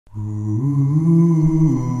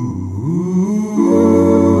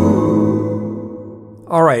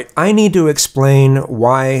All right, I need to explain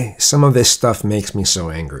why some of this stuff makes me so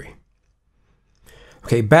angry.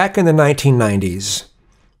 Okay, back in the 1990s,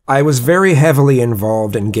 I was very heavily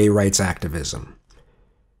involved in gay rights activism.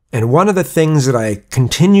 And one of the things that I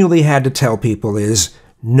continually had to tell people is,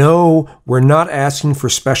 no, we're not asking for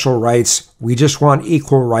special rights. We just want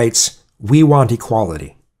equal rights. We want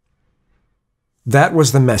equality. That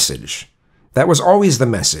was the message. That was always the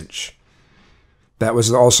message. That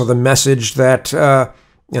was also the message that,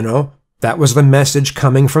 that was the message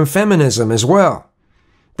coming from feminism as well.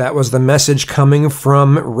 That was the message coming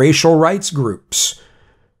from racial rights groups.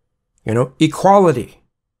 Equality.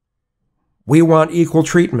 We want equal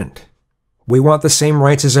treatment. We want the same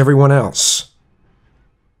rights as everyone else.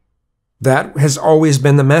 That has always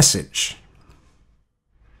been the message.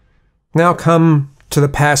 Now come to the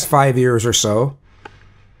past 5 years or so,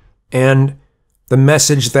 and the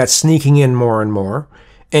message that's sneaking in more and more,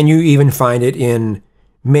 and you even find it in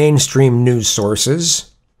mainstream news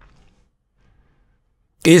sources,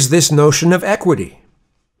 is this notion of equity.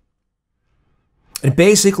 It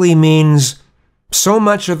basically means so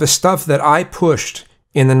much of the stuff that I pushed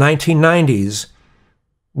in the 1990s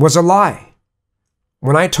was a lie.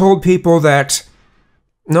 When I told people that,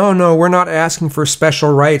 no, we're not asking for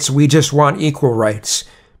special rights, we just want equal rights.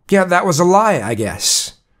 Yeah, that was a lie, I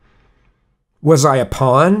guess. Was I a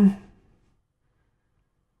pawn?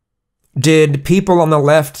 Did people on the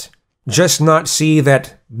left just not see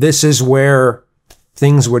that this is where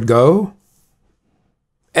things would go?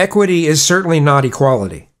 Equity is certainly not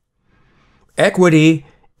equality. Equity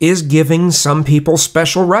is giving some people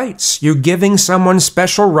special rights. You're giving someone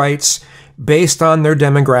special rights based on their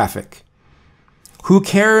demographic. Who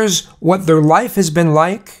cares what their life has been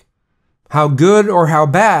like, how good or how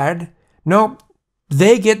bad? No,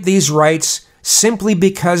 they get these rights simply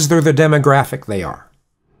because they're the demographic they are.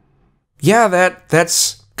 Yeah,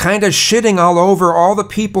 that's kind of shitting all over all the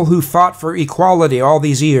people who fought for equality all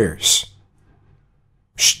these years.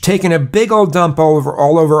 Taking a big old dump all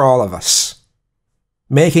over all of us.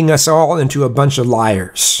 Making us all into a bunch of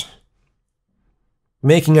liars.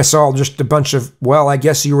 Making us all just a bunch of, well, I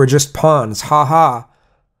guess you were just pawns. Ha ha.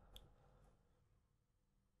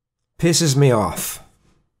 Pisses me off.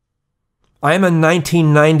 I'm a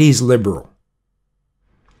 1990s liberal.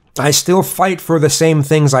 I still fight for the same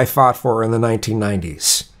things I fought for in the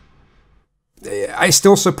 1990s. I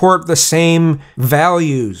still support the same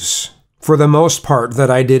values, for the most part, that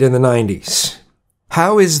I did in the 90s.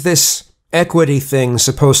 How is this equity thing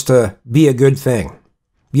supposed to be a good thing?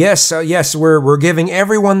 Yes, we're giving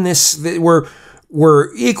everyone this,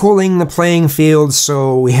 we're equaling the playing field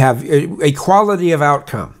so we have equality of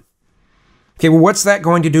outcome. Okay, well, what's that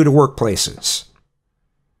going to do to workplaces?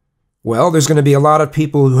 Well, there's going to be a lot of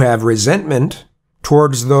people who have resentment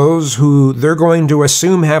towards those who they're going to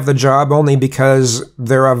assume have the job only because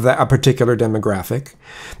they're of a particular demographic.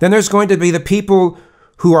 Then there's going to be the people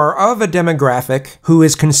who are of a demographic who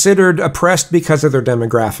is considered oppressed because of their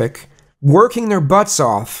demographic, working their butts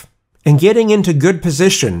off and getting into good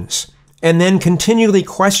positions and then continually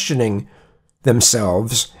questioning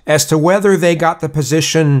themselves as to whether they got the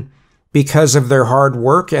position because of their hard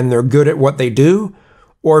work and they're good at what they do,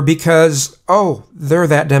 or because, they're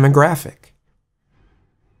that demographic.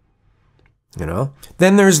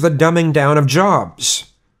 Then there's the dumbing down of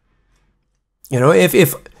jobs.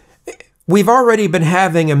 If we've already been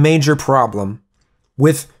having a major problem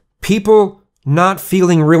with people not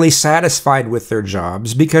feeling really satisfied with their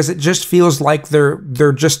jobs because it just feels like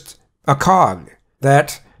they're just a cog,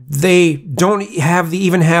 that they don't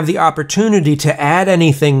even have the opportunity to add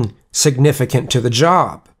anything significant to the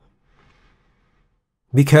job.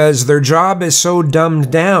 Because their job is so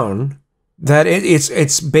dumbed down that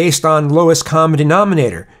it's based on lowest common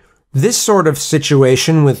denominator. This sort of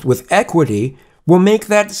situation with equity will make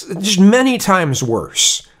that just many times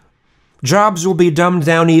worse. Jobs will be dumbed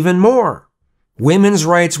down even more. Women's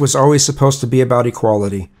rights was always supposed to be about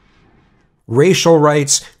equality. Racial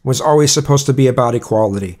rights was always supposed to be about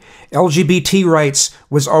equality. LGBT rights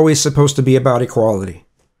was always supposed to be about equality.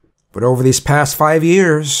 But over these past 5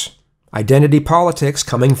 years, identity politics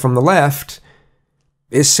coming from the left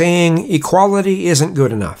is saying equality isn't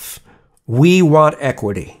good enough. We want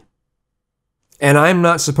equity. And I'm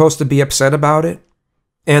not supposed to be upset about it.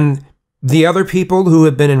 And the other people who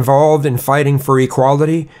have been involved in fighting for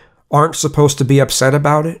equality aren't supposed to be upset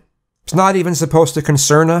about it. It's not even supposed to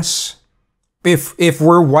concern us. If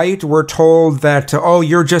we're white, we're told that,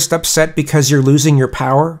 you're just upset because you're losing your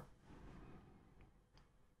power.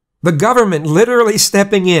 The government literally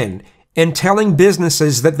stepping in and telling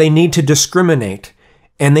businesses that they need to discriminate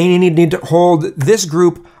and they need to hold this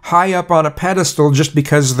group high up on a pedestal just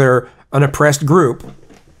because they're an oppressed group.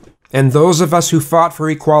 And those of us who fought for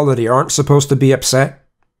equality aren't supposed to be upset?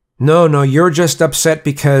 No, you're just upset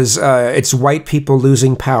because it's white people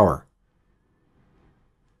losing power.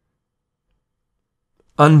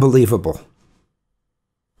 Unbelievable.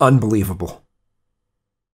 Unbelievable.